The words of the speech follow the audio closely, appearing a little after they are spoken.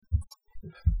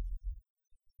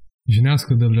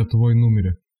Žiniasklaida Lietuvoje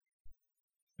numirė.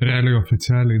 Realiai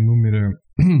oficialiai numirė.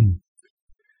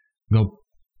 Gal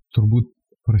turbūt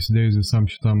prasidėjus visam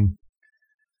šitam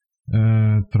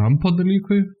Trumpo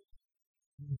dalykui.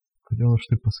 Kodėl aš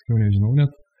taip pasakiau, nežinau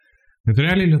net. Bet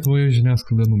realiai Lietuvoje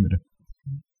žiniasklaida numirė.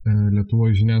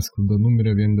 Lietuvoje žiniasklaida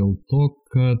numirė vien dėl to,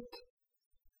 kad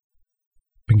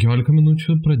 15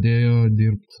 minučių pradėjo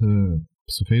dirbti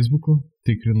su Facebooku,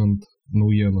 tikrinant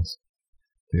naujienas.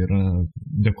 Tai yra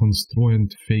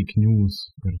dekonstruojant fake news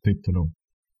ir taip toliau.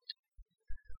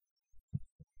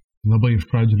 Labai iš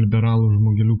pradžių liberalų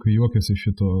žmogeliukai juokiasi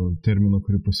šito termino,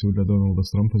 kurį pasiūlė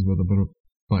Donaldas Trumpas, bet dabar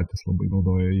patys labai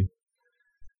naudoja jį.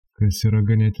 Kas yra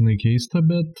ganėtinai keista,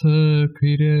 bet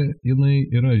kairė jinai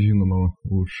yra žinoma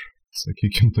už,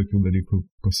 sakykime, tokių dalykų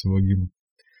pasivogimų.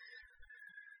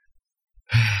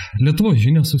 Lietuvos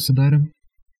Žinios susidarė,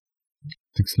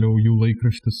 tiksliau jų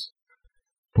laikraštis.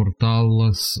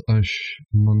 Portalas, aš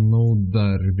manau,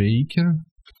 dar veikia.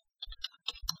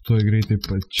 Tuoj greitai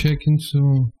pačekinsiu.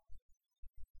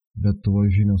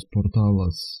 Lietuvos Žinios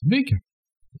portalas veikia.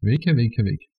 Veikia.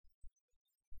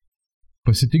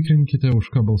 Pasitikrinkite,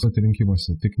 už ką balsuoti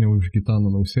rinkimuose. Tik ne už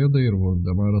Gitaną Nausėdą ir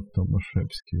Valdemarą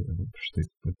Tomaševskį. Štai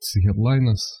pats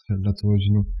headlinas Lietuvos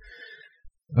Žinių.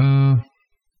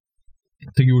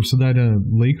 Taigi užsidarė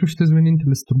laikraštis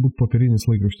vienintelis, turbūt popierinis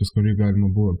laikraštis, kurį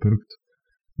galima buvo pirkti.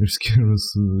 Išskyrus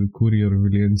Kurjerį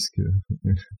Vilenskį.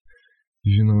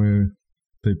 Žinoma,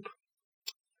 taip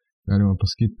galima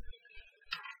pasakyti.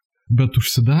 Bet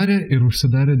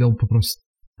užsidarė dėl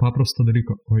paprasto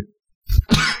dalyko. Oi.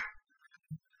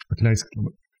 Atleiskit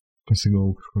labai.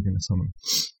 Pasigavau kažkokią nesąmonę.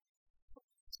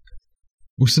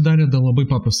 Užsidarė dėl labai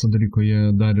paprasto dalyko.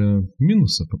 Jie darė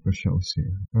minusą paprasčiausiai.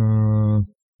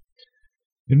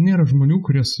 Ir nėra žmonių,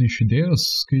 kurie iš idėjos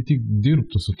skaityk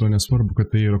dirbtų su to, nesvarbu, kad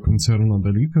tai yra koncerno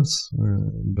dalykas,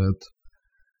 bet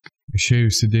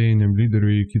išėjus idėjiniam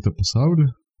lyderiui į kitą pasaulį,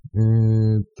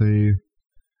 tai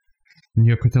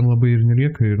nieko ten labai ir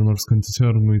nelieka, ir nors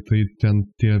koncernui tai ten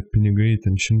tie pinigai,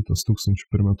 ten 100 000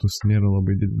 per metus nėra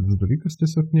labai didelis dalykas,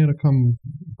 tiesiog nėra kam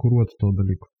kuruoti to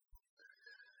dalyko.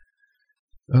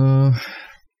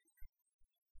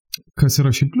 Kas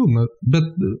yra šiaip liūdna, bet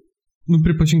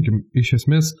pripažinkim, iš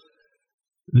esmės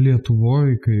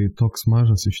Lietuvoje, kai toks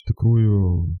mažas iš tikrųjų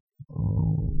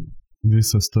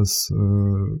visas tas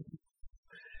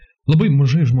labai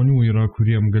mažai žmonių yra,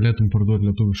 kuriem galėtum parduoti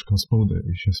lietuvišką spaudą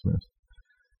iš esmės.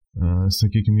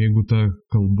 Sakykime, jeigu ta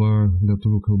kalba,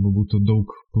 lietuvių kalba būtų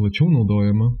daug plačiau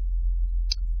naudojama,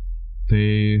 tai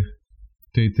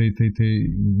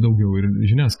daugiau ir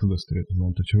žiniasklaidos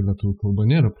turėtume, tačiau lietuvių kalba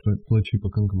nėra plačiai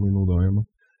pakankamai naudojama.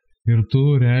 Ir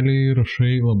tu realiai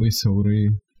rašai labai siaurai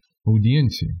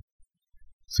audiencijai.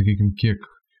 Sakykime, kiek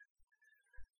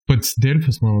pats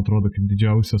Delfis, man atrodo, kaip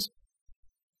didžiausias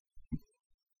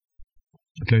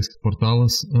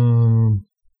portalas,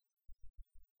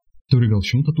 turi gal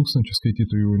 100 000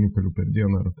 skaitytojų unikalių per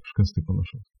dieną ar kažkas tai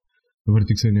panašaus. Dabar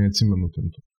tiksliai neatsimenu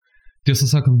tentų. Tiesą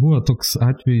sakant, buvo toks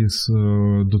atvejis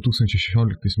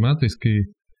 2016 metais, kai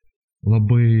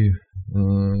labai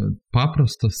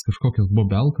paprastas kažkokias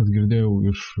bobelkas, girdėjau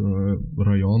iš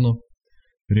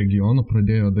regiono,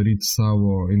 pradėjo daryti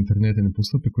savo internetinį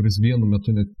puslapį, kuris vienu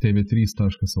metu net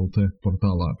tv3.lt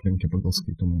portalą aplenkė pagal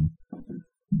skaitomumą.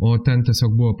 O ten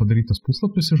tiesiog buvo padarytas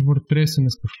puslapis iš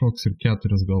WordPressinis kažkoks ir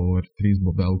 4 gal ar 3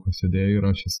 bobelkos sėdėjo ir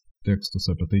rašęs tekstus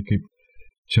apie tai, kaip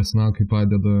česnakai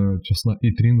padeda,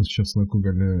 įtrynus česnaku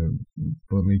gali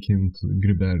panaikinti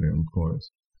grybelį ant kojos.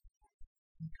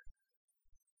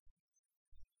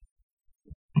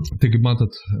 Taigi,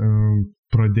 matot,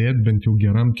 pradėti bent jau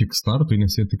geram kickstartui,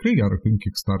 nes jie tikrai gerą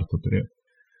kickstartą turėjo.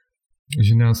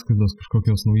 Žiniasklaidos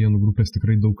kažkokios naujienų grupės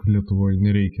tikrai daug Lietuvoje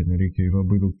nereikia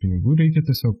labai daug pinigų, reikia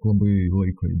tiesiog labai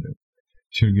laiko įdėti.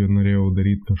 Aš irgi norėjau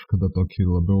daryti kažkada tokį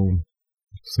labiau,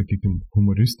 sakykime,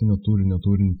 humoristinio turinio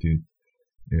turintį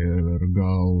ir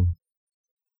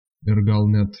gal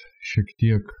net šiek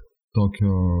tiek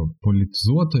tokio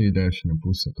politizuoto į dešinę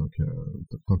pusę, tokia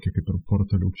kaip ir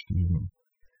portaliukštį, žinom.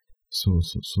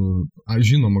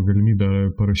 Žinoma galimybę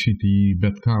parašyti jį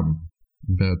bet kam,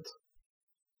 bet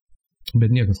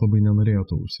niekas labai nenorėjo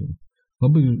to užsiimti.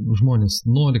 Labai žmonės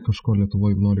nori kažko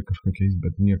Lietuvoje, nori kažką keisti,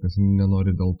 bet niekas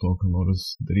nenori dėl to, ką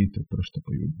noris daryti, prieš tą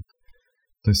pajudinti.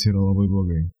 Tas yra labai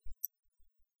blogai.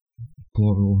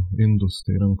 Ploviau indus,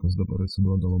 tai rankos dabar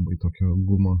atsiduoda labai tokia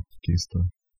guma keista.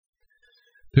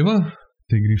 Tai va,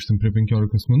 tai grįžtam prie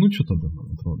 15 minučių tada, man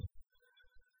atrodo.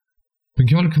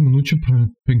 15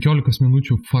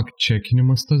 minučių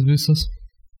fact-checkinimas tas visas.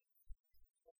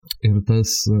 Ir tas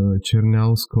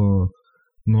Černiausko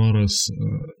noras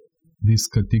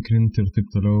viską tikrinti ir taip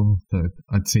toliau,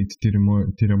 atseit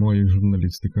tyriamoji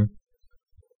žurnalistika,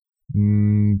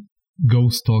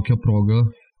 gaus tokią progą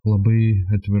labai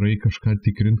atvirai kažką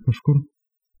tikrinti kažkur.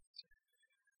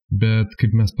 Bet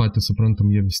kaip mes patys suprantam,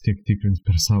 jie vis tiek tikrins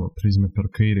per savo prizmę, per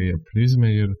kairėje prizmę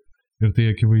ir tai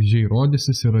akivaizdžiai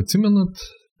rodysis. Ir atsimenat,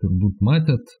 turbūt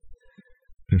matėt,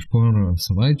 prieš porą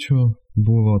savaičių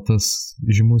buvo tas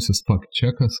žymusis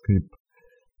fact-checkas, kaip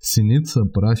Sinica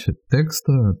parašė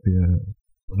tekstą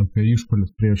apie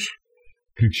išpuolius prieš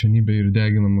krikščionybę ir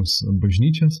deginamus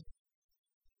bažnyčias.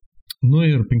 Nu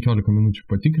ir 15 minučių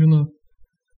patikrino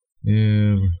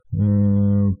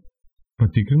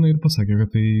ir pasakė,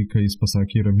 kad tai, ką jis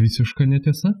pasakė, yra visiška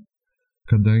netiesa,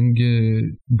 kadangi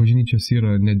bažnyčios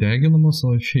yra nedeginamos,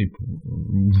 o šiaip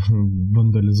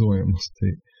vandalizuojamos. Tai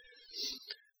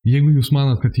jeigu jūs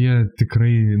manat, kad jie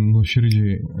tikrai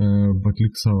nuoširdžiai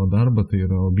atliks savo darbą, tai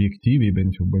yra objektyviai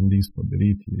bent jau bandys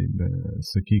padaryti,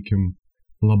 sakykime,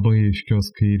 labai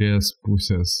aiškios kairės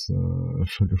pusės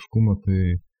šališkumo, tai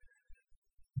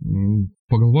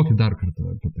pagalvokit dar kartą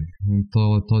apie tai.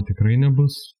 To tikrai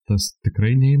nebus, tas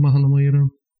tikrai neįmanoma yra.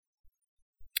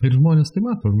 Ir žmonės tai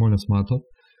mato,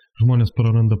 žmonės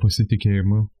praranda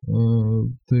pasitikėjimą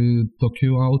tai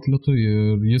tokiu outletu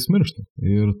ir jis miršta.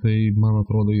 Ir tai, man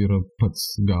atrodo, yra pats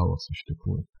galas iš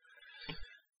tikrųjų.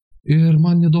 Ir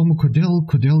man įdomu,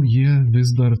 kodėl jie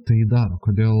vis dar tai daro.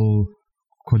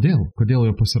 Kodėl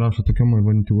jie pasirašo tokiam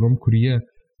avantūrom, kur jie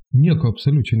nieko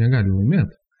absoliučiai negali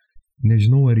laimėti.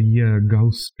 Nežinau, ar jie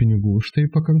gaus pinigų už tai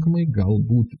pakankamai,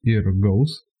 galbūt ir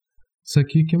gaus,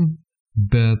 sakykim,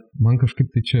 bet man kažkaip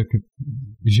tai čia, kaip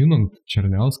žinant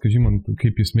Černiauską, žinant,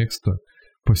 kaip jis mėgsta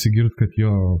pasigirti, kad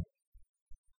jo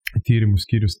tyrimų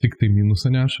skyrius tik tai minusą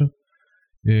neša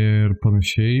ir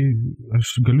panašiai,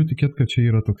 aš galiu tikėti, kad čia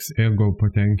yra toks ego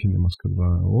patenkinimas, kad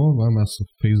mes su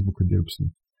Facebook'u dirbsim.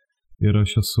 Ir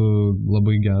aš esu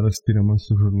labai geras tyriamas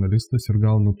žurnalistas ir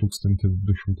gaunu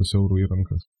 1200 eurų į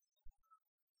rankas.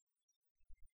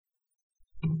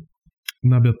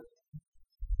 Na bet,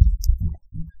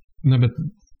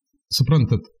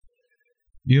 suprantat,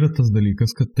 yra tas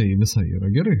dalykas, kad tai visai yra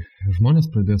gerai. Žmonės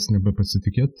pradės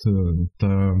nebepasitikėti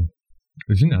tą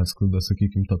žiniasklaidą,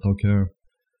 sakykime, tą tokią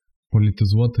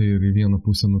politizuotą ir į vieną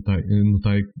pusę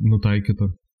nutaikytą.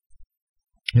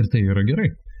 Ir tai yra gerai.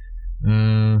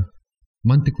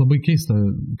 Man tik labai keista,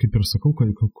 kaip ir sakau,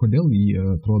 kodėl jie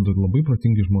atrodo labai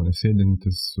protingi žmonės,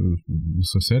 sėdintis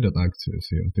visose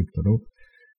redakcijose ir taip toliau.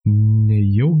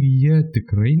 Nejaugi jie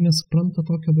tikrai nesupranta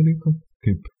tokio dalyko,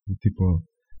 kaip, tipo,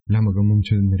 gal mums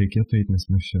čia nereikėtų eiti, nes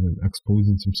mes čia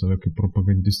ekspozinsim save kaip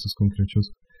propagandistus konkrečius.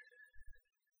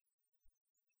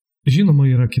 Žinoma,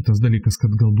 yra kitas dalykas,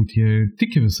 kad galbūt jie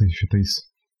tiki visais šitais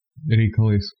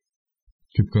reikalais.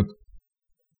 Kaip kad,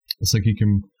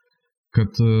 sakykime,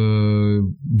 kad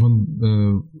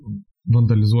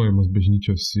vandalizuojamos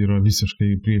bažnyčios yra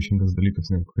visiškai priešingas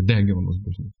dalykas, negu kad deginamos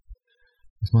bažnyčios.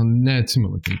 Man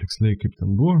neatsimenu tiksliai, kaip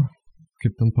ten buvo,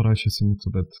 kaip ten parašė Sinica,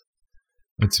 bet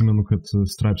atsimenu, kad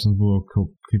straipsnis buvo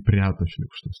kaip retas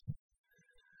šlykštus.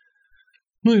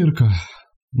 Nu ir ką?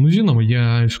 Nu žinoma, jie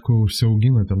aišku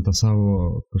užsiaugina ten tą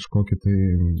savo kažkokį tai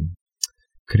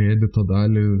kredito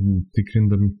dalį,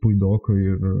 tikrindami Puidoko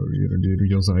ir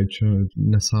Juozaičio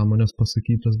nesąmonės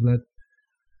pasakytas, blėt.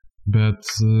 Bet,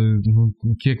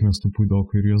 kiek mes tų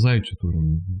Puidoko ir Juozaičio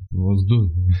turim? Vos 2,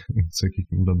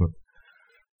 sakykime dabar.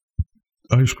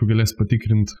 Aišku, galės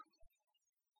patikrinti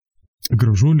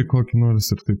gražulį kokį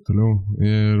nors ir taip toliau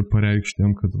ir pareikšti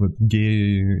jam, kad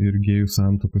gėjai ir gėjų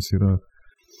santuokos yra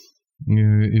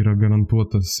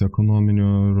garantuotas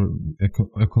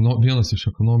vienas iš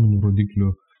ekonominių rodiklių,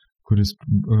 kuris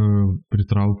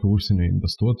pritraukia užsienio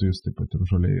investuotojus, taip pat ir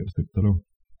žaliai ir taip toliau.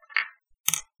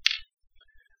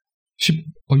 Šiaip,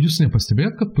 o jūs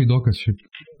nepastebėjot, kad Puidokas šiaip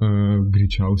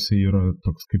greičiausiai yra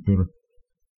toks kaip ir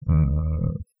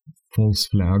false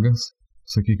flagas,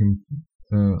 sakykime,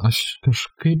 aš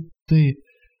kažkaip tai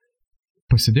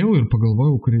pasidėjau ir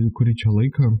pagalvojau kurį čia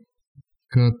laiką,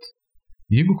 kad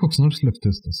jeigu koks nors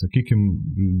leftistas, sakykime,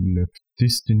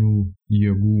 leftistinių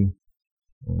jėgų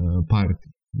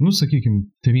partija, sakykime,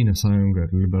 Tėvynės sąjunga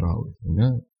ir liberalai, ne?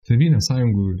 Tėvynės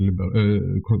sąjungų ir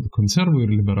konservų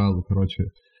ir liberalų,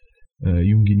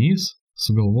 junginys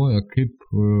sugalvoja, kaip,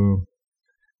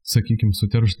 sakykime,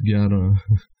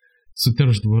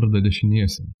 suteršt vardą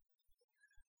dešiniesiam.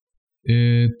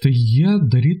 Tai jie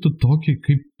darytų tokį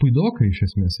kaip Puidoką iš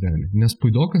esmės realiai. Nes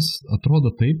Puidokas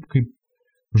atrodo taip, kaip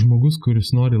žmogus,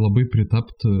 kuris nori labai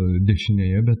pritapti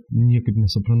dešinėje, bet niekaip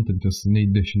nesuprantantis nei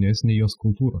dešinės, nei jos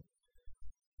kultūrą.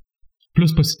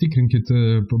 Plus pasitikrinkit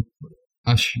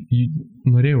aš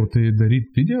norėjau tai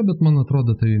daryti video, bet man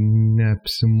atrodo, tai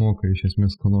neapsimoka iš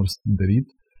esmės ko nors daryti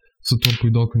su tuo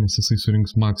puidoku, nes jisai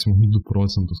surinks maksimum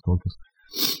 2% kokius.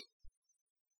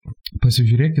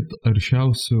 Pasižiūrėkit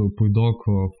aršiausių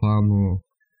puidoko fanų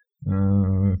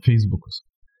Facebookus.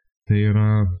 Tai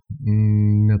yra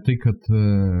ne tai, kad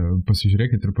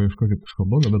pasižiūrėkit ir paieškokit kažko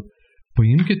blogo, bet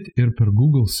paimkit ir per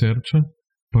Google search'ą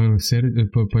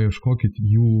paieškokit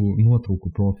jų nuotraukų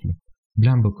profilį.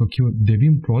 Blemba, kokiu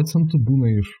 9%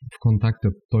 būna iš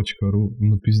kontakte.ru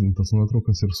nupizdintas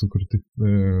nuotraukas ir sukurti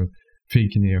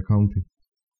feikiniai accountai.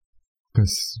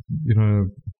 Kas yra,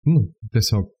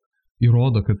 tiesiog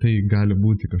įrodo, kad tai gali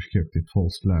būti kažkiek tai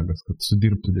false flagas, kad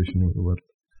sudirbtų dešiniųjų vardą.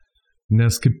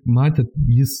 Nes, kaip matėt,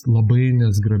 jis labai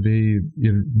nesgrabiai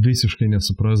ir visiškai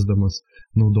nesuprasdamas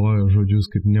naudoja žodžius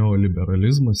kaip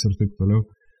neoliberalizmas ir taip toliau.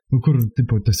 Kur,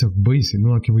 tipo, tiesiog baisiai,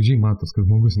 akivaizdžiai matos, kad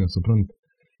žmogus nesupranta.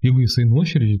 Jeigu jisai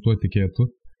nuoširdžiai tuo tikėtų,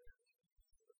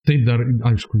 taip dar,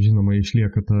 aišku, žinoma,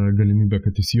 išlieka ta galimybė,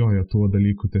 kad jis joja tuo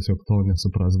dalyku tiesiog to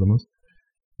nesuprasdamas.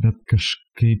 Bet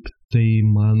kažkaip tai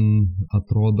man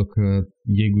atrodo, kad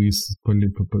jeigu jis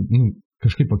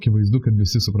kažkaip akivaizdu, kad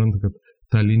visi supranta, kad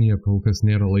ta linija kol kas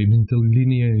nėra laiminti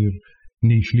linija ir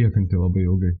neišliekanti labai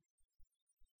ilgai.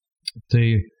 Tai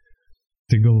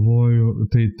galvoju,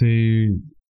 tai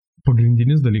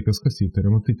pagrindinis dalykas, kas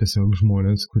įtariama, tai tiesiog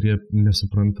žmonės, kurie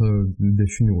nesupranta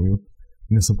dešiniųjų,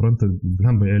 nesupranta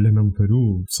elementarių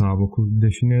savokų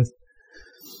dešinės,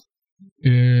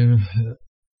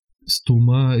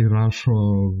 stuma ir rašo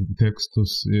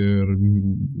tekstus ir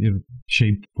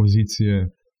šiaip poziciją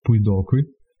puidokui.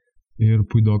 Ir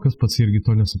puidokas pats irgi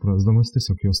to nesuprasdamas,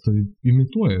 tiesiog jos tai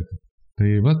imituoja. Tai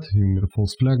jums ir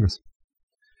false flagas.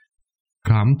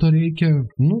 Kam to reikia?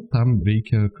 Tam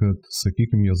reikia, kad,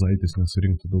 sakykime, Juozaitis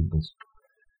nesurinktų daug balsų.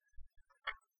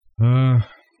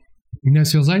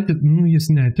 Nes Juozaitis, jis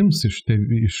neatims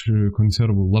iš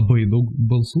konservų labai daug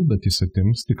balsų, bet jis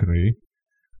atims tikrai,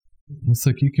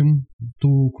 sakykime,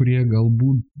 tų, kurie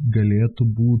galbūt galėtų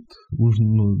būti už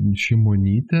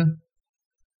Šimonytę,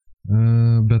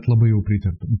 bet labai jau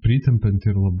pritempiant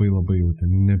ir labai jau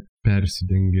ten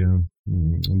nepersidengia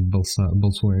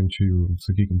balsuojančiųjų,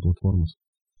 sakykime, platformos.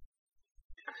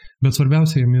 Bet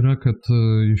svarbiausia jam yra, kad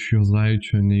iš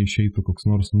Juozaičio neišeitų koks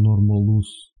nors normalus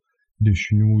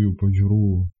dešiniųjų pažiūrų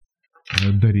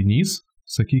darinys,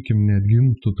 sakykime,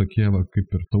 netgimtų tokie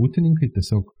kaip ir tautininkai,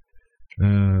 tiesiog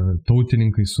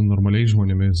tautininkai su normaliais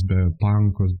žmonėmis, be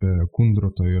pankos, be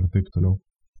kundroto ir taip toliau.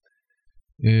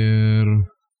 Ir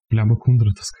Blemba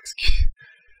Kundrotas koks.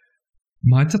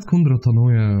 Matėt Kundroto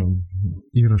naują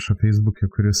įrašą Facebook'e,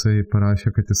 kur jisai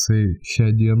parašė, kad jisai šią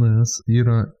dieną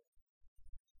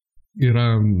yra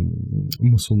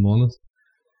musulmonas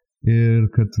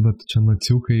ir kad čia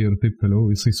naciukai ir taip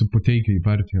toliau, jisai suputeikia į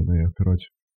partiją nuėjo,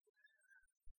 karočią.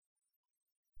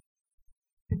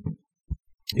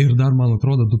 Ir dar, man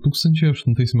atrodo,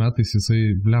 2008 metais jisai,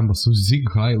 blemba, su Zig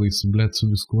Heilais, su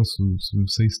viskuo, su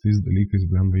visais tais dalykais,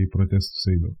 blemba, į protestus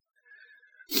eidavo.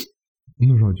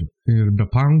 Žodžiu, ir be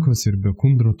pankos, ir be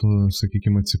kundroto,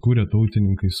 sakykime, atsikūrė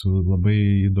tautininkai su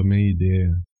labai įdomia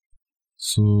idėja,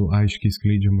 su aiškiai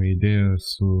skleidžiama idėja,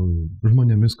 su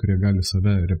žmonėmis, kurie gali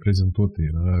save reprezentuoti,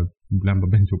 yra,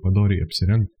 blemba, bent jau padoriai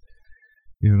apsirengti.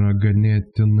 Yra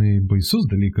ganėtinai baisus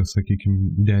dalykas,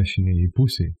 sakykime, dešiniai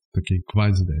pusiai, tokiai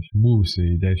kvazi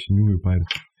buvusiai dešiniųjų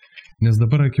partijai. Nes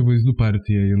dabar akivaizdu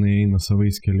partija, jinai eina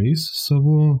savais keliais,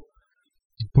 savo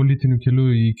politiniu keliu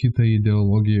į kitą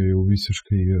ideologiją jau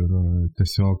visiškai ir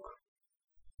tiesiog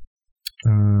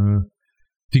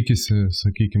tikisi,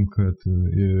 sakykime, kad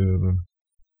ir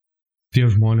tie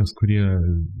žmonės, kurie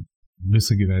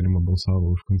visą gyvenimą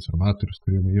balsavo už konservatorius,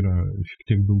 kuriem yra šiek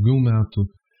tiek daugiau metų,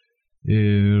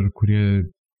 ir kurie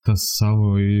tas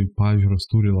savo pažiūras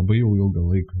turi labai jau ilgą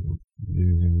laiką,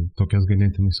 tokias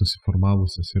ganėtinai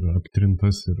susiformavusias ir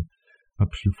aptrintas ir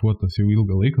apšlifuotas jau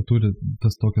ilgą laiką turi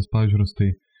tas tokias pažiūras,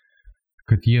 tai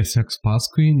kad jie seks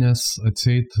paskui, nes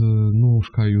atseit,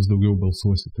 už ką jūs daugiau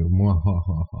balsuosite,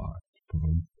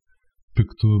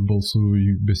 piktų balsų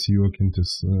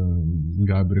besijuokiantis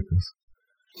Gabrikas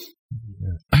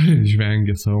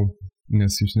žvengia savo,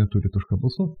 nes jūs neturite už ką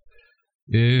balsuoti.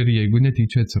 Ir jeigu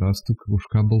netyčia atsirastų už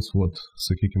ką balsuoti,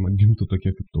 sakykime, atgimtų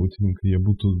tokie kaip tautininkai, jie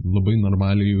būtų labai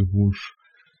normaliai už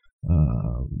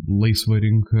laisvą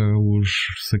rinką, už,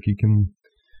 sakykime,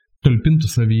 talpintų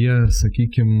savyje,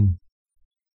 sakykime,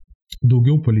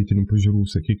 daugiau politinių pažiūrų,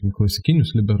 sakykime,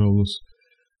 klasikinius liberalus,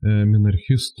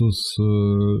 minarchistus,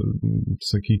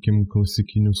 sakykime,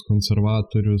 klasikinius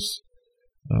konservatorius,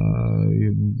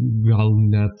 gal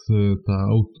net tą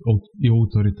į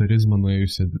autoritarizmą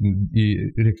nuėjusią, į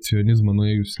reakcionizmą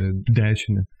nuėjusią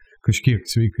dešinę, kažkiek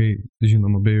sveikai,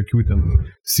 žinoma, be jokių ten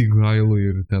sigailų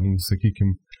ir ten,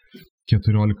 sakykime,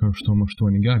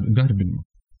 14-8 garbinimo.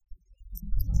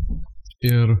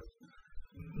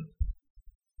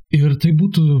 Ir tai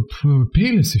būtų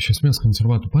peilis iš esmės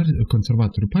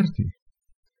konservatorių partijai.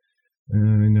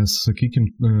 Nes, sakykime,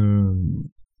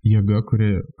 jėga,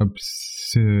 kuri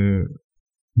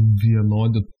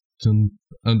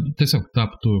tiesiog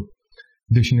taptų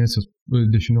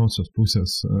dešiniosios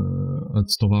pusės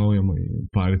atstovaujamai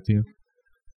partija,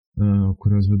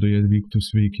 kurios viduje vyktų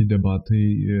sveiki debatai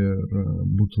ir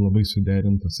būtų labai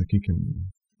suderinta, sakykime,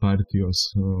 partijos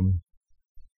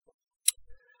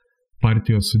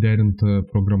suderinta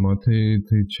programa, tai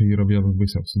čia yra vienas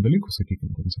baisiausių dalykų,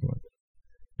 sakykime, konservatoriai.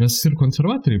 Nes ir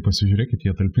konservatoriai, pasižiūrėkit,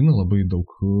 jie talpina labai daug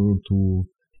tų,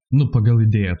 pagal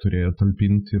idėją turėjo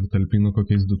talpinti ir talpino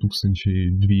kokiais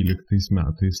 2012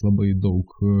 metais labai daug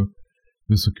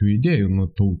visokių idėjų, nuo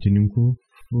tautininkų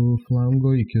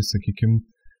flango iki, sakykime,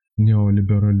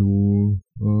 neoliberalių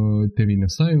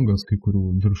Tėvynės sąjungos kai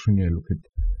kurių viršūnėlių,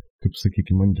 kaip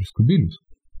sakykime, Andrius Kubilius.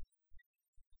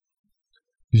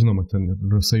 Žinoma, ten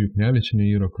Rasa Juknevičienė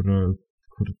yra, kur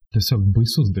tiesiog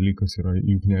baisus dalykas yra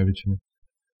Juknevičienė.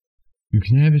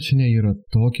 Juknevičienė yra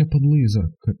tokia padlaiza,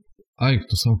 kad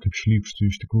aiktų savo kaip šlykštų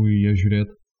iš tikrųjų jie žiūrėt.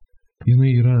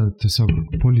 Jinai yra tiesiog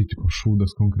politikos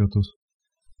šūdas konkretus.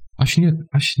 Aš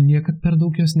niekad per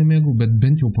daug jas nemėgau, bet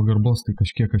bent jau pagarbos tai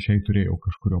kažkiek aš jai turėjau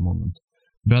kažkurio momentu.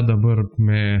 Bet dabar,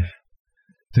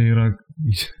 tai yra,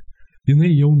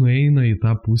 jinai jau nueina į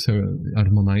tą pusę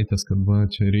Armonaitės, kad va,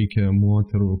 čia reikia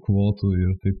moterų kvotų ir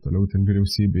taip toliau, ten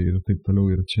vyriausybė ir taip toliau,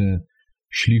 ir čia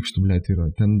šlykštų, blėt, yra.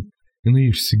 Ten jinai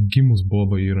išsigimus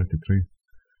boba yra tikrai.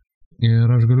 Ir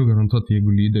aš galiu garantuoti, jeigu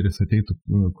lyderis ateitų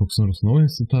koks nors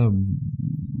naujas į tą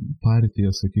partiją,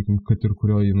 sakykime, kad ir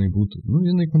kurio jinai būtų,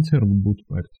 jinai konservų būtų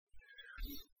partija.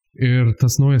 Ir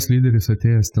tas naujas lyderis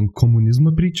atėjęs ten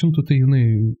komunizmą pričintų, tai jinai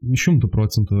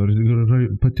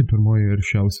 100% pati pirmoji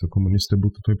aršiausia komunistė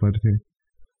būtų toj partijai.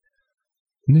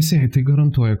 Nes jai tai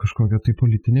garantuoja kažkokią tai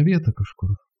politinę vietą kažkur.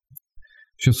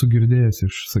 Aš esu girdėjęs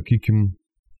iš, sakykime,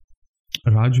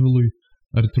 Radžvilui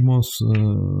artimos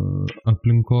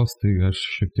aplinkos, tai aš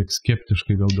šiek tiek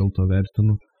skeptiškai gal dėl to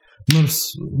vertinu.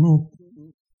 Nors,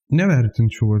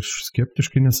 nevertinčiau aš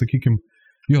skeptiškai, nes, sakykime,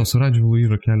 su Radžvilu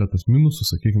yra keletas minusų,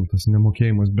 sakykime, tas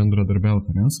nemokėjimas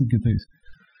bendradarbiauti, ne, su kitais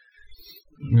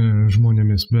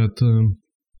žmonėmis, bet,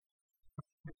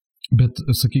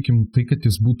 sakykime, tai, kad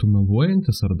jis būtų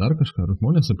meluojantis ar dar kažką, ar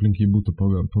žmonės aplink jį būtų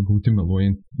pagauti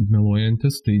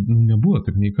meluojantis, tai nebuvo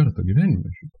taip nei kartą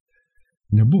gyvenime šitą.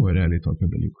 Nebuvo realiai tokio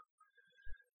dalyko.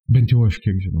 Bent jau aš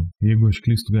kiek žinau. Jeigu aš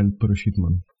klystu, galite parašyti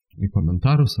man į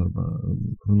komentarus arba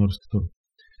kur nors kitur.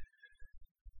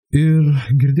 Ir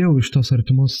girdėjau iš tos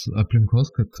artimos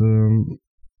aplinkos, kad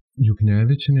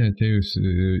Juknevičienė atėjus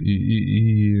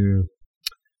į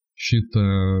šitą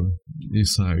į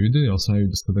sąjūdį, o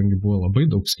sąjūdis, kadangi buvo labai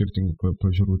daug skirtingų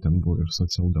pažiūrų, ten buvo ir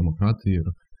socialdemokratai, ir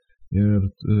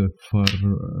far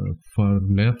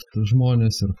left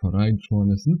žmonės, ir far right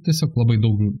žmonės. Tiesiog labai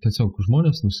daug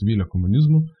žmonės nusivylė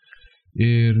komunizmu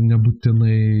ir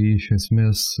nebūtinai iš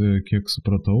esmės, kiek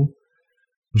supratau,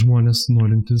 žmonės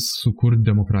norintys sukurti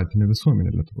demokratinę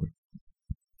visuomenę Lietuvoje.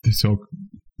 Tiesiog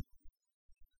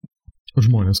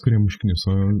žmonės, kuriem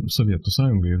užkniso Sovietų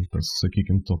sąjungai ir tas,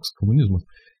 sakykime, toks komunizmas.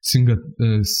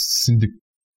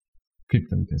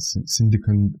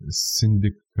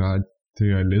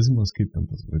 Sindikatrealizmas, kaip ten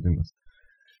tas vadinas.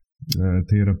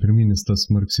 Tai yra pirminis tas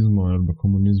marksizmo arba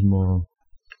komunizmo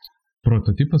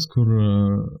prototipas, kur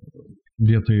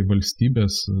vietoj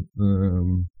valstybės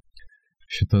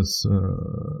šitas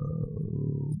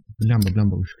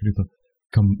blemba užkrito.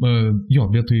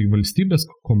 Vietoj valstybės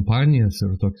kompanijas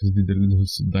ir tokius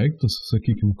didelius daiktus,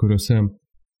 sakykime,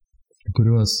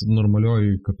 kuriuos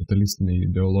normalioji kapitalistiniai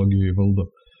ideologijai valdo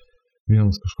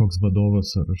vienas kažkoks vadovas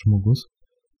ar žmogus,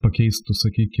 pakeistų,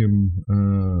 sakykime,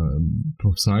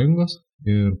 profsąjungos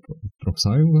ir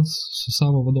profsąjungos su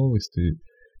savo vadovais. Tai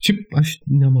šiaip aš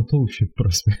nematau šiaip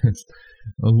prasmės.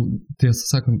 Tiesą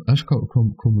sakant, aš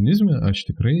komunizme aš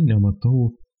tikrai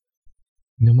nematau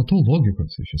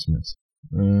logikos iš esmės.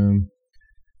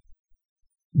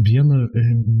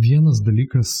 Vienas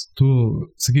dalykas,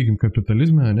 sakykime,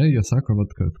 kapitalizme, ne, jie sako,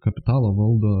 kad kapitalo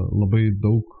valdo labai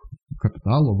daug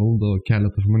kapitalo, valdo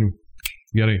keletą žmonių.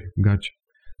 Gerai, gačia,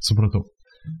 supratau.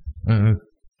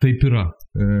 Taip yra.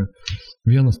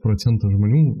 1%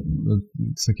 žmonių,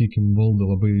 sakykime, valdo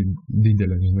labai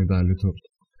didelę, dalį turto.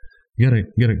 Gerai,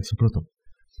 supratau.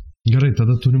 Gerai,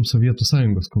 tada turim Sovietų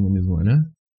Sąjungos komunizmą, ne?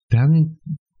 Ten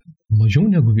mažiau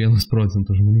negu 1%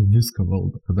 žmonių viską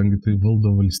valdo, kadangi tai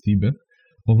valdo valstybė,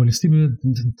 o valstybė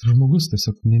žmogus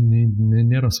tiesiog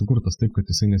nėra sukurtas taip, kad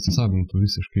jisai nesisavintų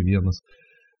visiškai vienas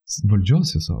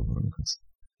valdžios į savo rankas.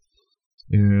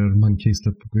 Ir man keista,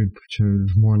 kaip čia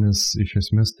žmonės iš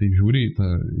esmės tai žiūri į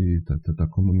tą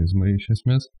komunizmą iš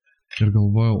esmės ir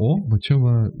galvoja, va čia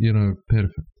va yra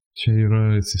perfect, čia yra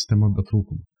sistema be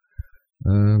trūkumų.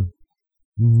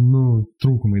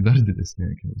 Trūkumai dar didesnė,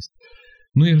 akivaizdu.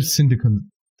 Ir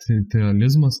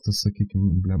sindikalizmas, tas,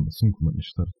 sakykime, sunku man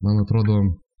ištart. Man atrodo,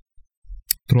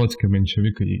 Trockio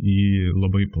menševikai jį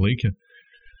labai palaikė.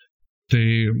 Tai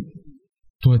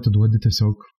tu atiduodi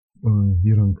tiesiog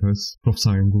į rankas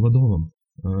profsąjungų vadovam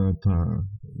tą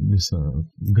visą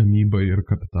gamybą ir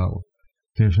kapitalą.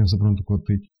 Tai aš nesuprantu,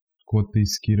 kuo tai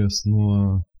skiriasi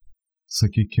nuo,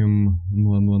 sakykime,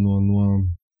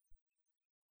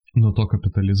 nuo to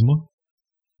kapitalizmo,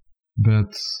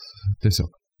 bet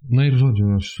tiesiog. Ir žodžiu,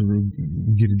 aš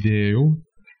girdėjau,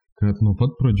 kad nuo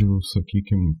pat pradžių,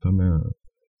 sakykime, tame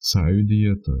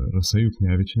sąjūdyje, ta Rasa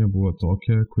Juknevičienė buvo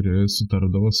tokia, kuri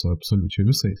sutardavo su absoliučiai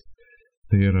visais.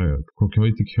 Tai yra,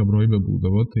 kokioj tik hebroj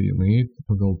bebūdavo, tai jinai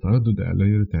pagal tą dudelę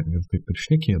ir ten ir taip ir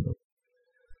šnekėdavo.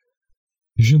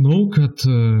 Žinau, kad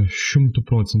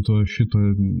 100% šito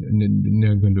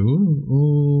negaliu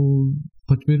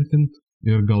patvirtinti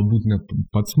ir galbūt net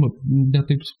pats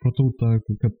netaip supratau tą,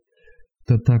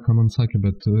 ką man sakė,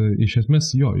 bet iš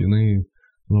esmės jo, jinai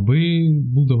labai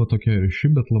būdavo tokia ryši,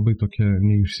 bet labai tokia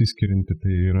neišsiskirinti,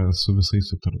 tai yra su visais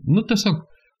sutarta. Tiesiog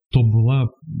tobula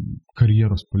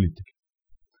karjeros politikė.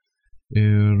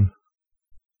 Ir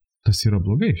tas yra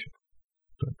blogai šiaip.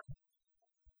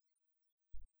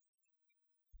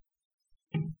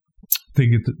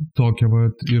 Taigi tokia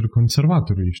ir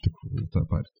konservatorių iš tikrųjų tą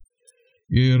partiją.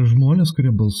 Ir žmonės,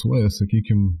 kurie balsuoja,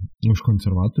 sakykime, už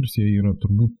konservatorius, jie yra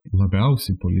turbūt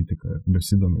labiausiai politiką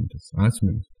besidomintis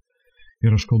asmenys.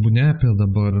 Ir aš kalbu ne apie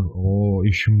dabar, o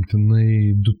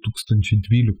išimtinai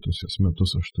 2012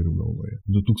 metus aš turiu galvoje,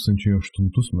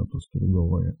 2008 metus turiu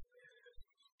galvoje.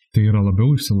 Tai yra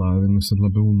labiau išsilavinusi,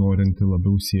 labiau norinti,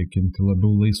 labiau siekianti,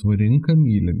 labiau laisvą rinką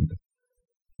mylinti,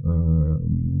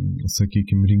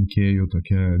 sakykime, rinkėjų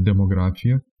tokia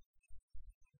demografija,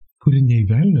 kuri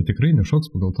neįvelnio tikrai nešoks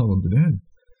pagal tavo dudelį.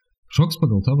 Šoks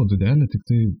pagal tavo dudelį tik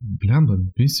tai blemba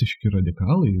visiški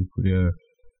radikalai, kurie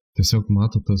tiesiog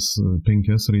mato tas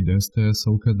 5 raidės TS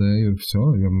LKD ir viso,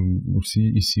 jam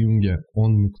įsijungia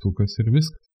on mygtukas ir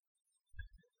viskas.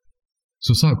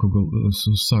 Su Saklu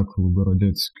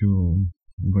Gorodeckiu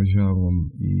važiavom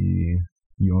į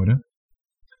Jorę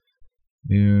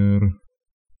ir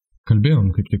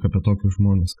kalbėjom kaip tik apie tokius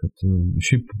žmonės, kad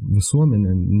šiaip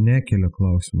visuomenė nekelia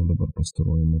klausimų dabar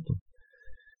pastaruoju metu.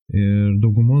 Ir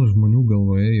daugumos žmonių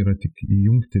galvoje yra tik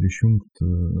įjungti ir išjungti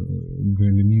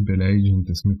galimybę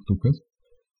leidžiantis mygtukas.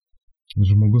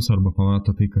 Žmogus arba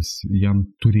pamato tai, kas jam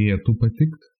turėtų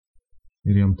patikti,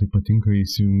 ir jam tai patinka,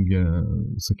 išsijungia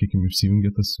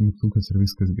tas mygtukas ir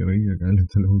viskas gerai, jie gali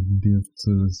toliau dirbti,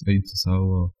 eiti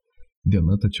savo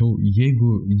dieną. Tačiau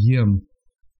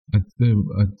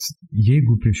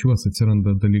jeigu prieš juos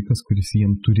atsiranda dalykas, kuris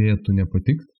jiem turėtų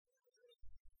nepatikti,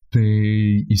 tai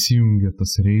įsijungia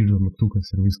tas reidžo mygtukas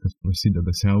ir viskas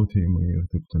prasideda siautėjimai ir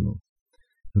taip toliau.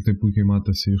 Ir tai puikiai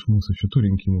matosi iš mūsų šitų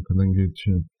rinkimų, kadangi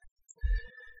čia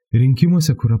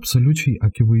rinkimuose, kur absoliučiai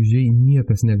akivaizdžiai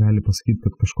niekas negali pasakyti,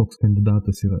 kad kažkoks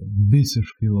kandidatas yra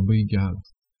visiškai labai geras.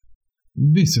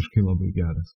 Visiškai labai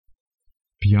geras.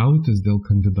 Pjautis dėl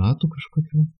kandidatų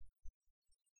kažkokių?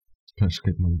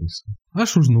 Kažkaip man baisu.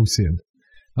 Aš už Nausėdą.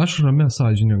 Aš ramia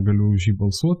sąžinė galiu už jį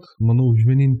balsuoti. Manau, už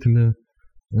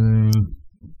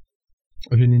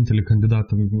vienintelį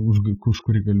kandidatą, už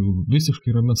kurį galiu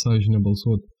visiškai ramia sąžinė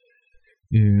balsuoti.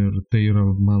 Ir tai yra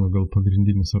mano gal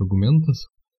pagrindinis argumentas.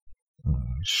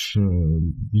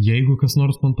 Jeigu kas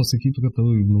nors man pasakytų, kad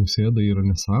Nausėda yra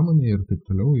nesąmonė ir taip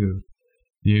toliau, ir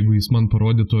jeigu jis man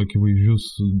parodytų akivaizdžius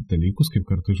dalykus, kaip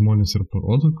kartais žmonės ir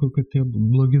parodo, kad tie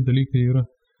blogi dalykai yra,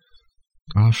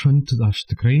 aš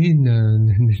tikrai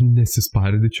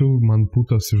nesispardyčiau, man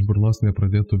putos iš burnos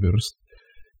nepradėtų virst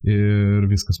ir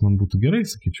viskas man būtų gerai,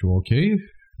 sakyčiau, okei,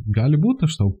 gali būti,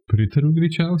 aš tau pritariu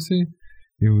greičiausiai,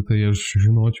 jeigu tai aš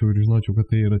žinočiau, kad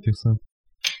tai yra tiesa.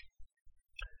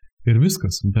 Ir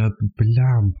viskas, bet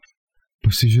blemb,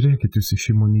 pasižiūrėkit jūs į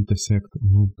Šimonytę sektą,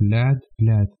 bled,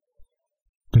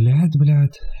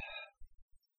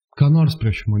 ką nors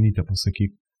prieš Šimonytę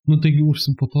pasakyk, taigi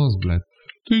užsipotos, bled.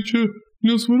 Tai čia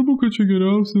nesvarbu, kad čia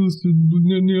geriausias,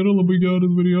 nėra labai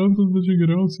geras variantas, bet čia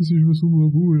geriausias iš visų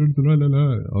blogų ir tralala.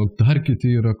 O dar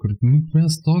kiti yra, kur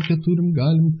mes tokią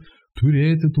galim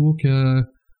turėti tokią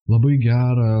labai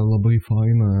gerą, labai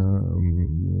fainą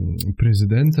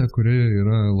prezidentę, kuri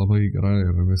yra labai gera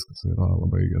ir viskas yra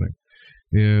labai gerai.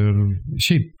 Ir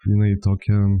šiaip jinai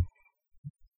tokia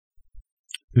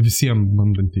visiems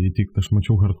bandantį įtikti. Aš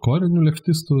mačiau hardcore'inių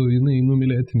leftistų, jinai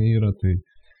numylėtinė yra, tai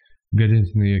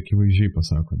ganėtinai akivaizdžiai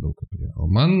pasako daug apie ją.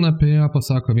 O man apie ją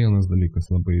pasako vienas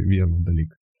dalykas, labai vieną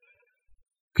dalyką.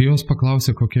 Kai jos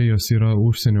paklausė, kokia jos yra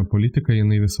užsienio politika,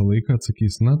 jinai visą laiką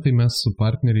atsakys, na, tai mes su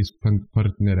partneriais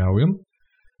partneriaujam.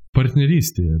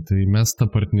 Partnerystėje, tai mes tą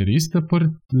partnerystę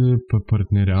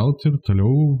partneriauti ir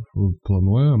toliau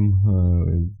planuojam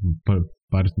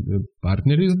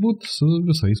partneriais būti su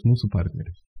visais mūsų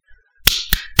partneriais.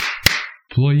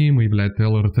 Plojimai, blėt,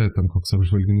 LRT, ten koks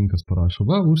apžvalgininkas parašo,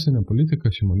 va, užsienio politika,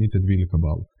 Šimonytė 12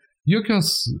 balų.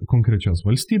 Jokios konkrečios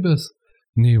valstybės,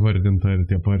 neįvardinta, ar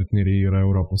tie partneriai yra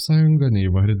Europos Sąjunga,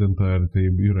 neįvardinta, ar tai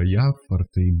yra JAV, ar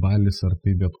tai Balis, ar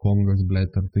tai Vietkongas,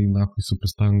 blėt, ar tai nahui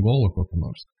supista Angola kokia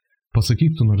nors.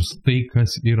 Pasakyk tu nors tai,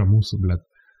 kas yra mūsų, blėt,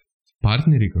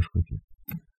 partneriai kažkokie.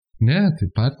 Ne, tai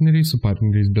partneriai su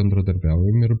partneriais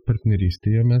bendradarbiaujam ir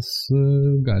partnerystėje mes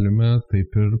galime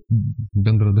taip ir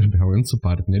bendradarbiaujant su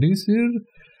partneriais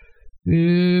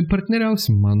ir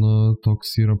partneriausim. Mano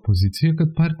toks yra pozicija,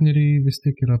 kad partneriai vis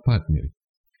tiek yra partneriai.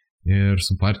 Ir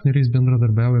su partneriais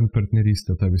bendradarbiaujant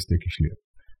partnerystė ta vis tiek išlieka.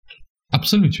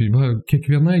 Absoliučiai, va,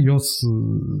 kiekvienas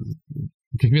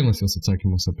jos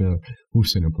atsakymas apie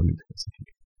užsienio politiką,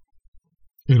 sakykime.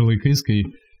 Ir laikais, kai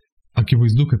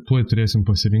akivaizdu, kad tuoj turėsim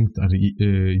pasirinkti ar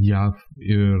JAV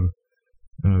ir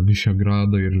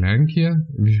Višegradą ir Lenkiją,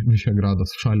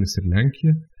 Višegradas šalis ir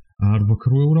Lenkija, ar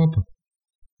vakarų Europą.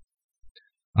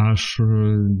 Aš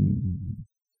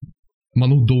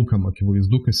manau daugam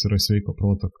akivaizdu, kas yra sveiko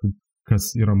proto,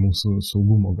 kas yra mūsų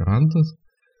saugumo garantas.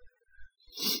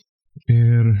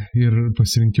 Ir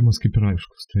pasirinkimas kaip ir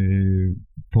aiškus. Tai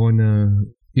ponė.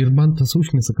 Ir man tas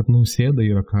užknisa, kad Nausėda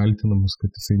yra kaltinamas,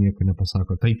 kad jisai nieko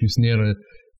nepasako. Taip, jis nėra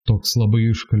toks labai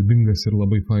iškalbingas ir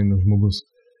labai fainas žmogus,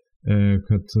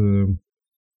 kad,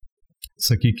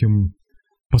 sakykime,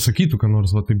 pasakytų, ką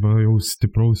nors, va, taip jau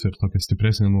stipraus ir tokia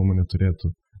stipresnė nuomonė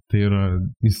turėtų. Tai yra,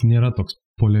 jis nėra toks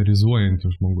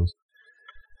polarizuojantis žmogus.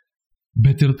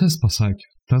 Bet ir tas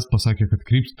pasakė, kad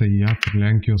krypsta į JAV ir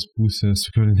Lenkijos pusę,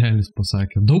 Skvernelis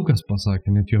pasakė, daug kas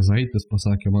pasakė, net Jozaitis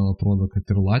pasakė, man atrodo, kad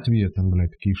ir Latvija ten,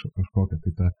 blėt, kyšo kažkokią,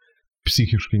 tai tą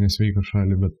psichiškai nesveiką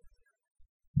šalį,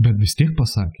 bet vis tiek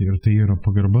pasakė, ir tai yra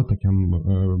pagarba tokiam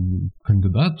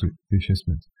kandidatui, iš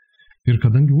esmės. Ir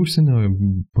kadangi užsienio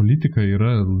politika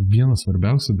yra vienas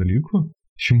svarbiausių dalykų,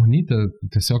 Šimonytė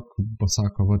tiesiog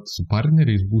pasako, vat, su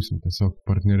partneriais būsim tiesiog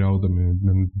partneriaudami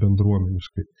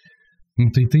bendruomeniškai.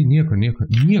 Tai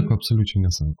nieko absoliučiai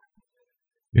nesako.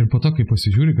 Ir po to, kai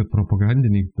pasižiūri, kad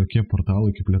propagandiniai tokie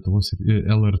portalai kaip Lietuvos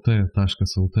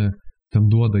LRT.lt ten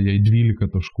duoda jai 12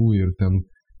 taškų ir ten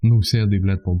Nausėdai,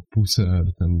 blėt, po pusę ar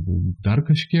ten dar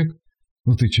kažkiek,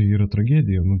 tai čia yra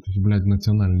tragedija, tai, blėt,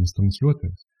 nacionalinis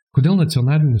transliuotojas. Kodėl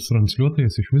nacionalinis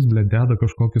transliuotojas iš vis, blėt, deda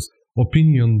kažkokius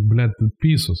opinion, blėt,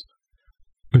 piesus?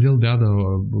 Kodėl deda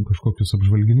kažkokius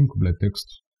apžvalgininkų, blėt,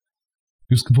 tekstus?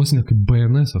 Jūs vos ne kaip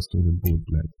BNS-as turit būti,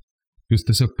 blėt. Jūs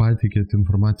tiesiog pateikėt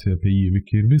informaciją apie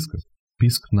įvykį ir viskas.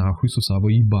 Pisk nahui su savo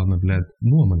įbaną, blėt,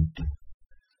 nuomonę.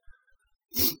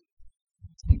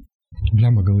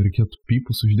 Blema, gal reikėtų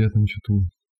pypus uždėti ant šitų,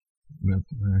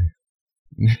 bet,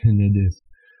 nedės.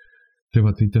 Tai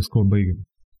va, tai ties ko baigiam.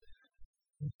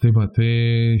 Tai va, tai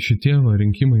šitie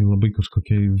rinkimai labai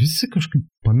kažkokie, visi kažkaip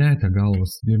pametę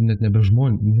galvas ir net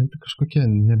kažkokie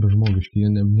nebežmogiški, jie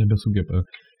nebesugeba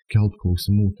kelt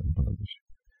klausimų ten, pavyzdžiui.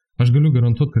 Aš galiu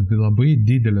garantuoti, kad labai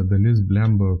didelė dalis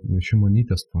blemba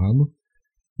Šimonytės fanų,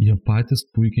 jie patys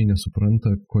puikiai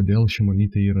nesupranta, kodėl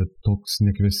Šimonytė yra toks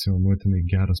nekvestionuotinai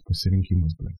geras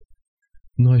pasirinkimas,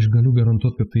 blemba. Aš galiu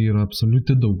garantuoti, kad tai yra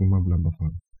absoliuti dauguma blemba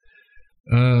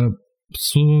fanų.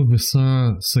 Su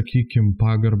visa, sakykime,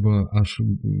 pagarba aš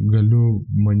galiu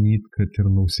manyti, kad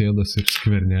ir Nausėdos ir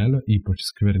Skvernelio, ypač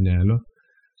Skvernelio,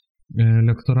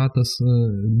 elektoratas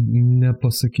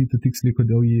nepasakyti tiksliai,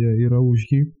 kodėl jie yra už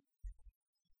jį.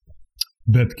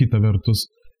 Bet kita vertus,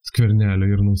 Skvernelio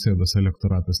ir Nausėdos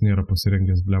elektoratas nėra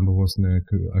pasirengęs blemba vos ne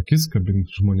akis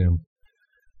kabinti žmonėm.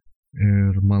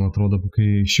 Ir man atrodo,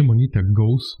 kai Šimonytė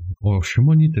gaus, o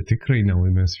Šimonytė tikrai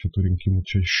nelaimės šitų rinkimų,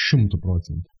 čia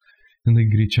 100%. Jinai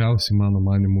greičiausiai, mano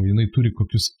manimu, jinai turi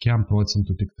kokius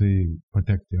 1% tik tai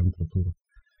patekti į antrą turą.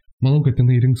 Manau, kad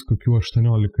jinai rinks kokių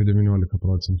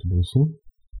 18-19% balsų.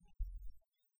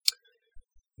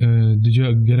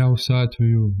 Geriausiu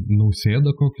atveju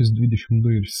Nausėda kokius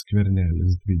 22 ir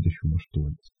Skvernelis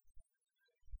 28.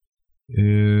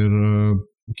 Ir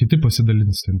kiti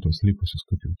pasidalins ten tuos likusius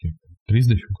kokių kiek,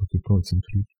 30 kokių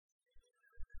procentų.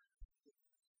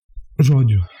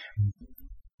 Žodžiu.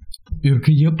 Ir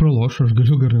kai jie praloš, aš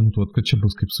galiu garantuoti, kad čia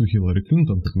bus kaip su Hillary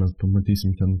Clinton, kad mes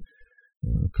pamatysim ten,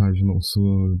 ką žinau, su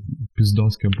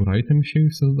pizdos keburaitėm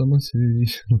išėjusias damas,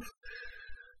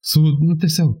 su,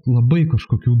 tiesiog labai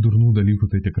kažkokių durnų dalykų,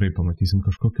 tai tikrai pamatysim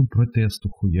kažkokių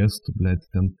protestų, hujestų, blėt,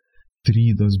 ten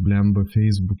trydos blemba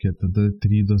Facebook'e, tada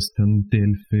trydos ten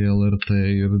Delfi, LRT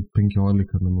ir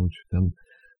 15 minučių ten.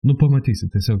 Pamatysi,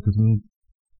 tiesiog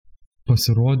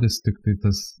pasirodys tik tai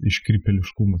tas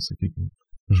iškrypeliškumas, sakykime,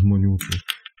 žmonių,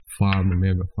 fanų,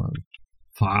 mega fanų.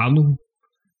 Fanų?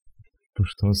 Už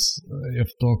tos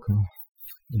F-toko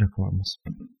reklamos.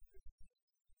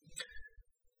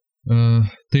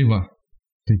 Tai va,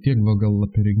 tai tiek va gal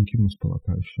apie rinkimus, ką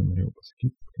aš čia norėjau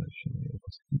pasakyti.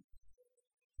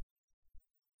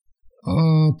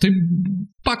 Taip,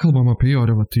 pakalbam apie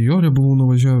Jorę. Tai Jorę buvau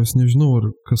nuvažiavęs, nežinau, ar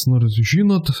kas nors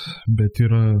žinot, bet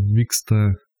vyksta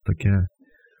tokia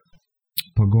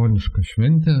pagoniška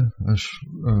šventė. Aš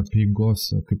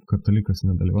apeigose kaip katalikas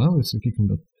nedalyvauju, sakykime,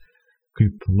 bet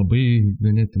kaip labai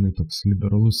ganėtinai toks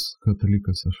liberalus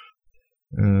katalikas aš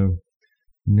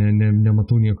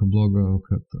nematau nieko blogo,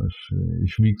 kad aš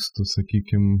išvykstu,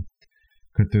 sakykime,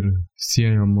 kad ir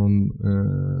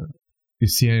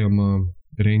siejama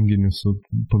renginį su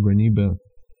pagonybė,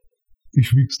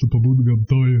 išvykstu pabūt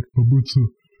gamtoje, pabūt su,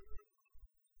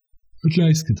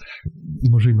 atleiskit,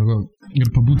 mažai mėgau, ir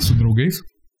pabūt su draugais.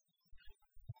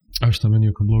 Aš tame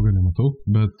nieko blogo nematau,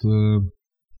 bet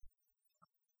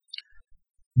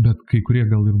kai kurie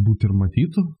gal ir būt ir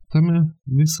matytų tame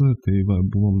visą, tai va,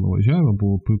 buvom nuvažiavę,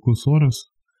 buvo puikus oras,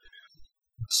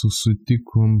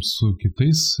 susitikom su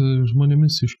kitais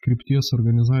žmonėmis iš krypties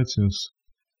organizacijos.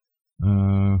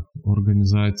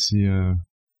 Organizacija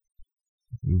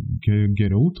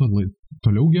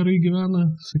toliau gerai gyvena,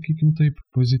 sakykim taip,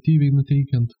 pozityviai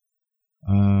nuteikiant.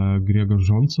 Gregas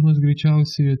Johnsonas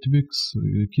greičiausiai atvyks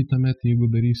kitą metą, jeigu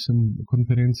darysim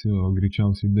konferenciją, o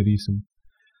greičiausiai darysim.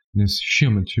 Nes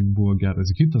šiemet čia buvo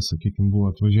geras hitas, sakykim, buvo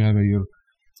atvažiavę ir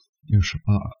iš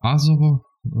Azovo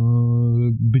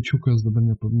bičiukas, dabar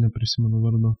neprisimenu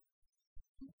vardo.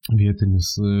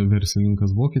 Vietinis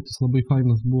verslininkas vokietis labai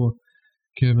fainas buvo,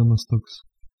 Kevinas toks.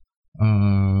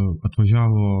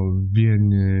 Atvažiavo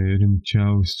vieni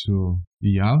rimčiausių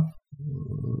JAV,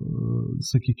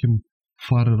 sakykime,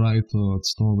 far-righto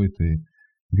atstovai, tai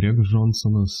Gregas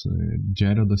Johnsonas,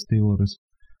 Jaredas Tayloras,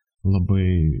 labai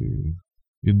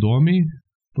įdomiai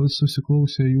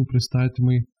susiklausė jų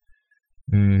pristatymai.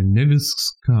 Ne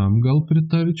viskam gal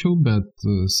pritarčiau, bet,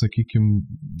 sakykime,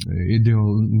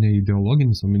 ne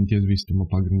ideologinis, o minties vystymo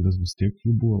pagrindas vis tiek